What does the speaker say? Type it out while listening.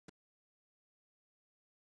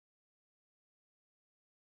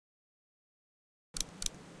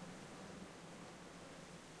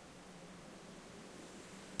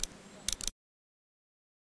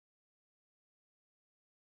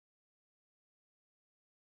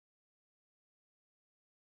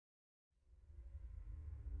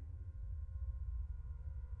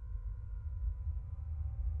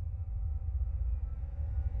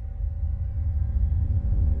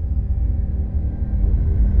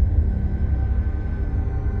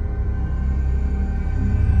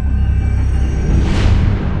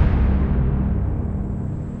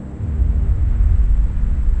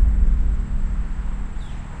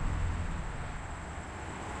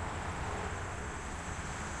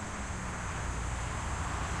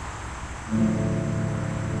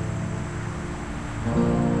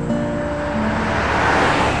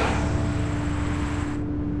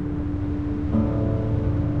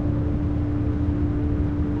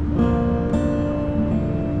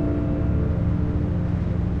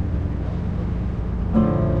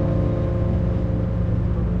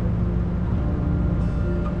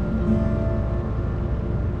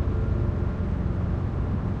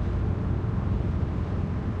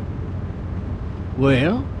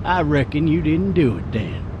Well, I reckon you didn't do it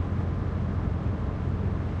then.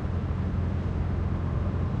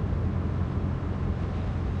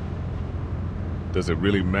 Does it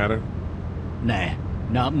really matter? Nah,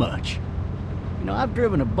 not much. You know, I've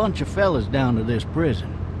driven a bunch of fellas down to this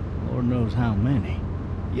prison. Lord knows how many.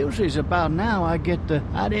 Usually it's about now I get the,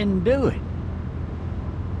 I didn't do it.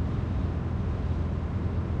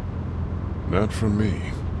 Not for me.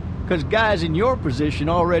 'Cause guys in your position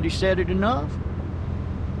already said it enough.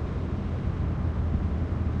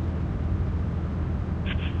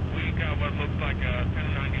 We got what looks like a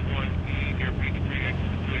 1091E near Peachtree,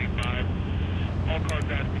 exit 285. All cars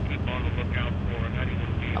asked to keep on the lookout for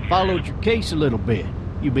 91E. I followed your case a little bit,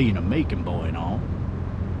 you being a Macon boy and all.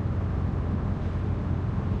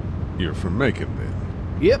 You're from Macon, then?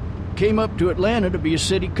 Yep, came up to Atlanta to be a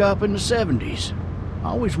city cop in the 70s. I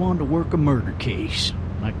always wanted to work a murder case,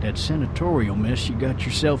 like that senatorial mess you got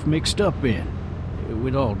yourself mixed up in.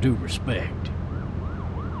 With all due respect.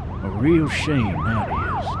 A real shame, that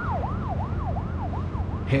is.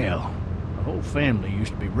 Hell, the whole family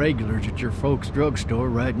used to be regulars at your folks' drugstore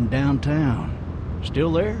right in downtown.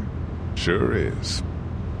 Still there? Sure is.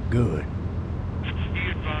 Good. Be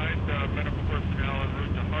advised, medical personnel en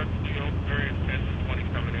route to Hartsfield, very intense 20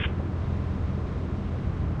 coming in.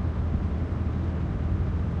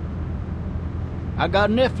 I got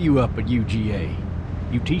a nephew up at UGA.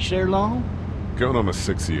 You teach there long? Going on my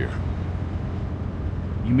 6th year.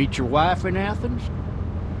 You meet your wife in Athens?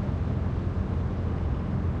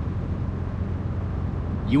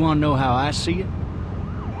 You want to know how I see it?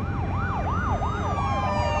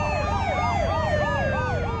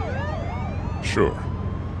 Sure.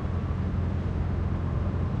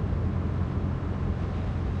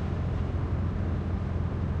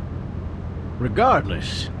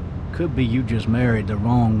 Regardless, could be you just married the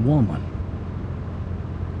wrong woman.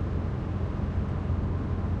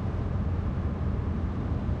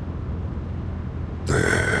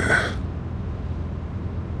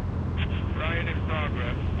 Riot in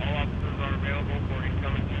progress. All officers are available for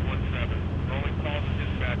incoming 217. Rolling calls and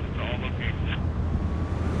dispatches to all locations.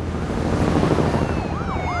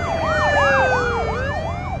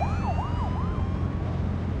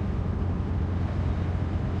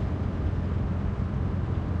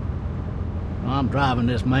 I'm driving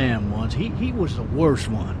this man once. He was the worst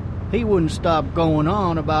one. He wouldn't stop going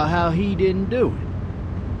on about how he didn't do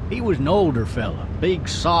it. He was an older fella, big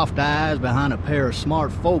soft eyes behind a pair of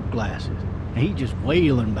smart folk glasses. And he just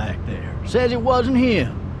wailing back there. Says it wasn't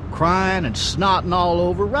him. Crying and snotting all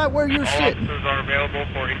over right where you're All sitting. officers are available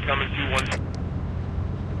for incoming 217.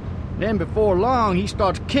 Then before long, he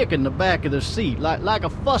starts kicking the back of the seat like a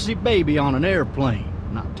fussy baby on an airplane.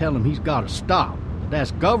 And I tell him he's got to stop.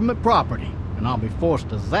 That's government property, and I'll be forced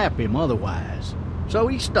to zap him otherwise. So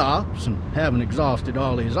he stops, and having exhausted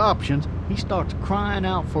all his options, he starts crying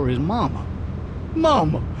out for his mama.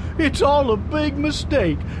 Mama, it's all a big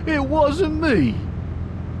mistake. It wasn't me.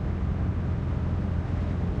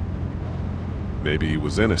 Maybe he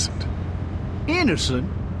was innocent. Innocent?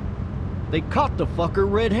 They caught the fucker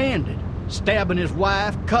red-handed, stabbing his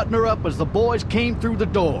wife, cutting her up as the boys came through the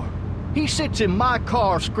door. He sits in my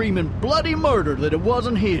car screaming bloody murder that it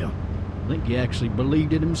wasn't him. I think he actually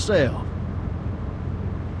believed it himself.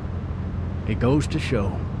 It goes to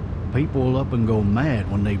show, people will up and go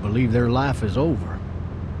mad when they believe their life is over.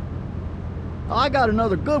 I got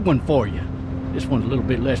another good one for you. This one's a little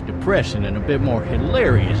bit less depressing and a bit more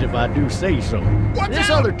hilarious, if I do say so. This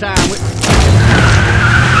other time we...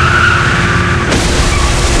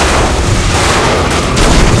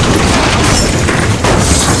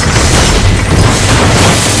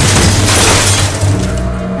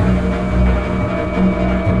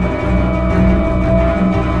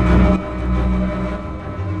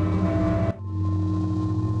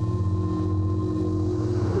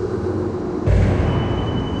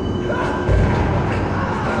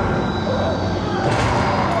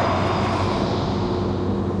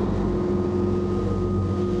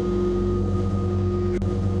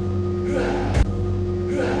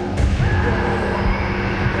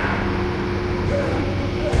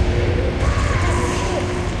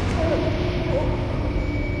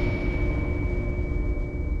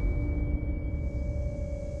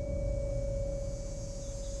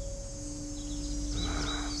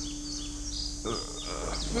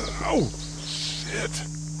 Oh, shit.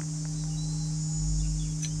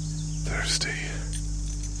 Thirsty.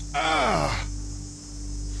 Ah!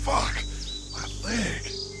 Fuck! My leg.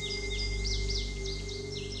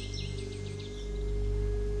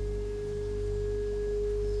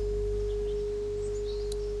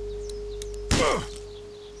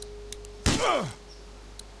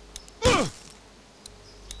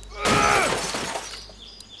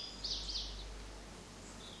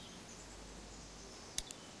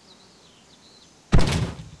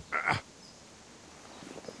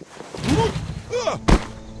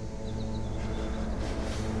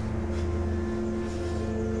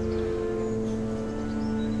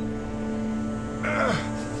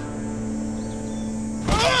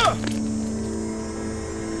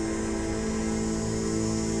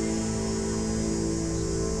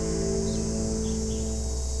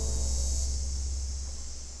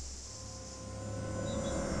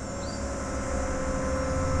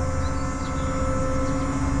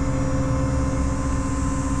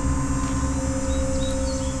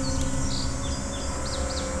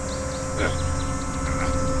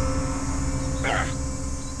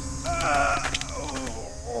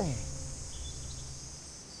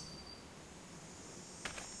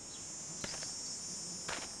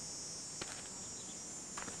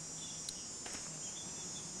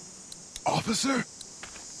 Officer?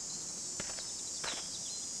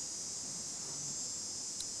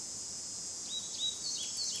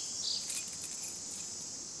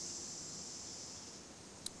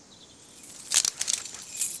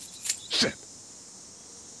 Shit.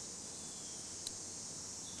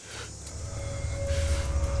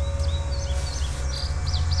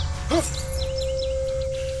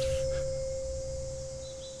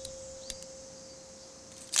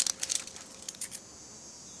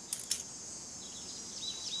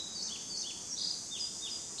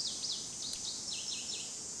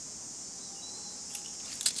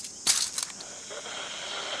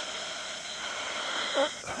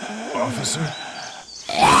 Officer?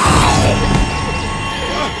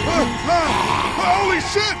 Holy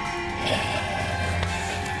shit!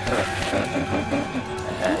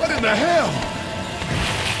 What in the hell?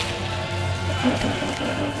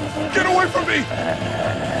 Get away from me!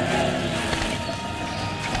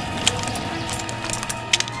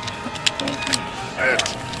 Shit! Where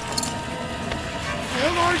the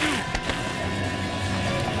hell are you?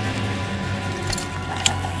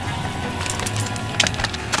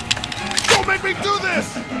 Don't make me do this!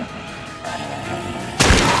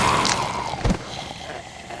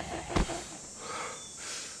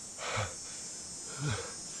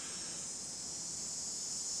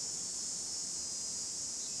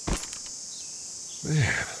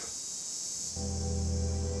 Man.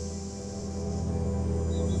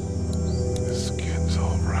 His skin's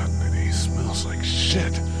all rotten and he smells like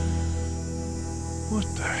shit. What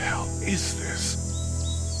the hell is this?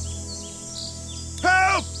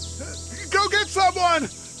 Help! Go get someone!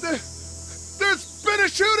 There's been a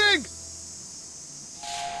shooting!